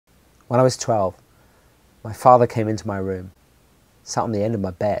When I was 12, my father came into my room, sat on the end of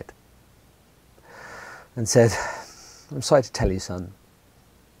my bed, and said, "I'm sorry to tell you, son,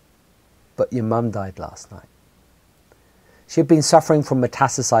 but your mum died last night. She had been suffering from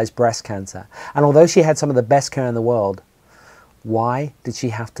metastasized breast cancer, and although she had some of the best care in the world, why did she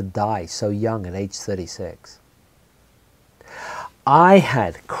have to die so young at age 36? I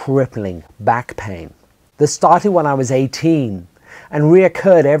had crippling back pain that started when I was 18 and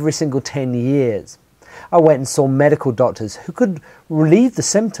reoccurred every single 10 years. I went and saw medical doctors who could relieve the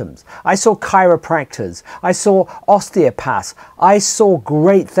symptoms. I saw chiropractors. I saw osteopaths. I saw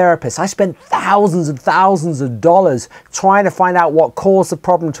great therapists. I spent thousands and thousands of dollars trying to find out what caused the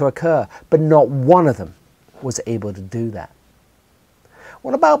problem to occur, but not one of them was able to do that.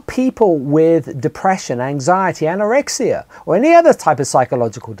 What about people with depression, anxiety, anorexia, or any other type of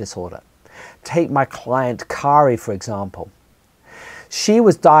psychological disorder? Take my client Kari, for example. She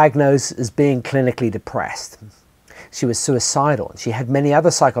was diagnosed as being clinically depressed. She was suicidal. She had many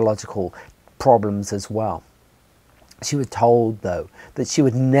other psychological problems as well. She was told, though, that she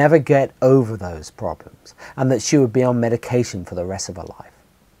would never get over those problems and that she would be on medication for the rest of her life.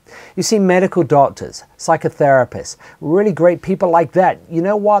 You see, medical doctors, psychotherapists, really great people like that, you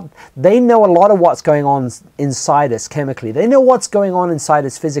know what? They know a lot of what's going on inside us chemically. They know what's going on inside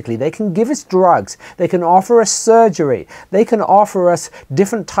us physically. They can give us drugs. They can offer us surgery. They can offer us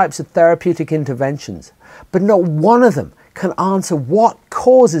different types of therapeutic interventions. But not one of them can answer what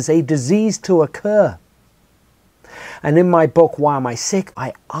causes a disease to occur. And in my book, Why Am I Sick?,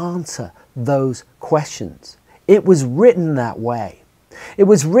 I answer those questions. It was written that way. It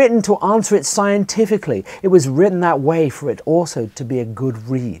was written to answer it scientifically. It was written that way for it also to be a good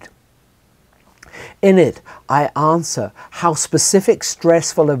read. In it, I answer how specific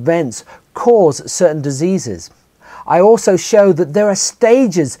stressful events cause certain diseases. I also show that there are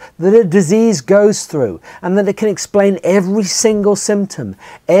stages that a disease goes through and that it can explain every single symptom,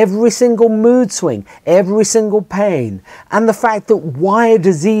 every single mood swing, every single pain, and the fact that why a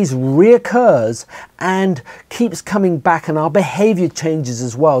disease reoccurs and keeps coming back, and our behavior changes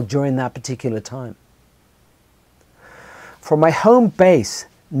as well during that particular time. From my home base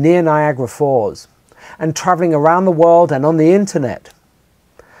near Niagara Falls and traveling around the world and on the internet,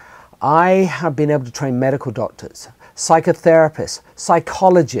 I have been able to train medical doctors, psychotherapists,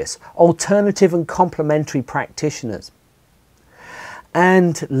 psychologists, alternative and complementary practitioners.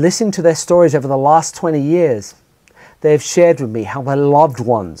 And listening to their stories over the last 20 years, they have shared with me how their loved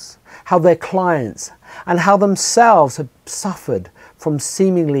ones, how their clients, and how themselves have suffered from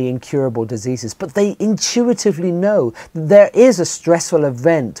seemingly incurable diseases. But they intuitively know that there is a stressful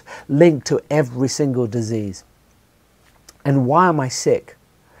event linked to every single disease. And Why Am I Sick?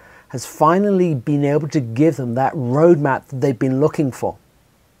 Has finally been able to give them that roadmap that they've been looking for.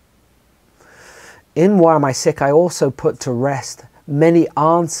 In Why Am I Sick? I also put to rest many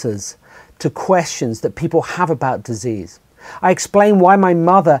answers to questions that people have about disease. I explain why my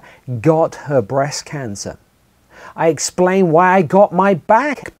mother got her breast cancer. I explain why I got my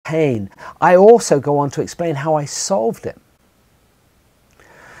back pain. I also go on to explain how I solved it.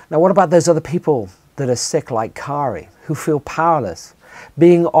 Now, what about those other people that are sick like Kari, who feel powerless,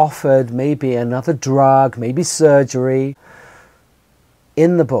 being offered maybe another drug, maybe surgery?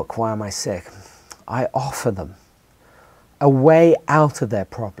 In the book, Why Am I Sick?, I offer them a way out of their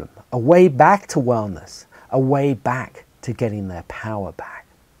problem, a way back to wellness, a way back to getting their power back.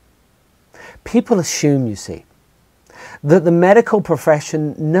 People assume, you see, that the medical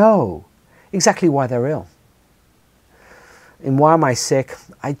profession know exactly why they're ill. In Why Am I Sick?,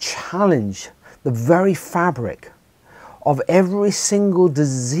 I challenge the very fabric of every single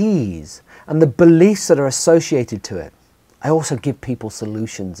disease and the beliefs that are associated to it. I also give people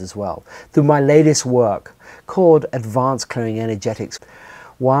solutions as well through my latest work called Advanced Clearing Energetics.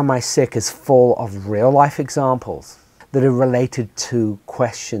 Why Am I Sick? Is full of real life examples that are related to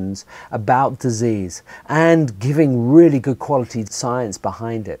questions about disease and giving really good quality science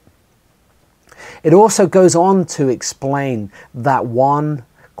behind it. It also goes on to explain that one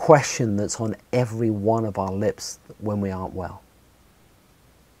question that's on every one of our lips when we aren't well.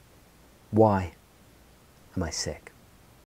 Why am I sick?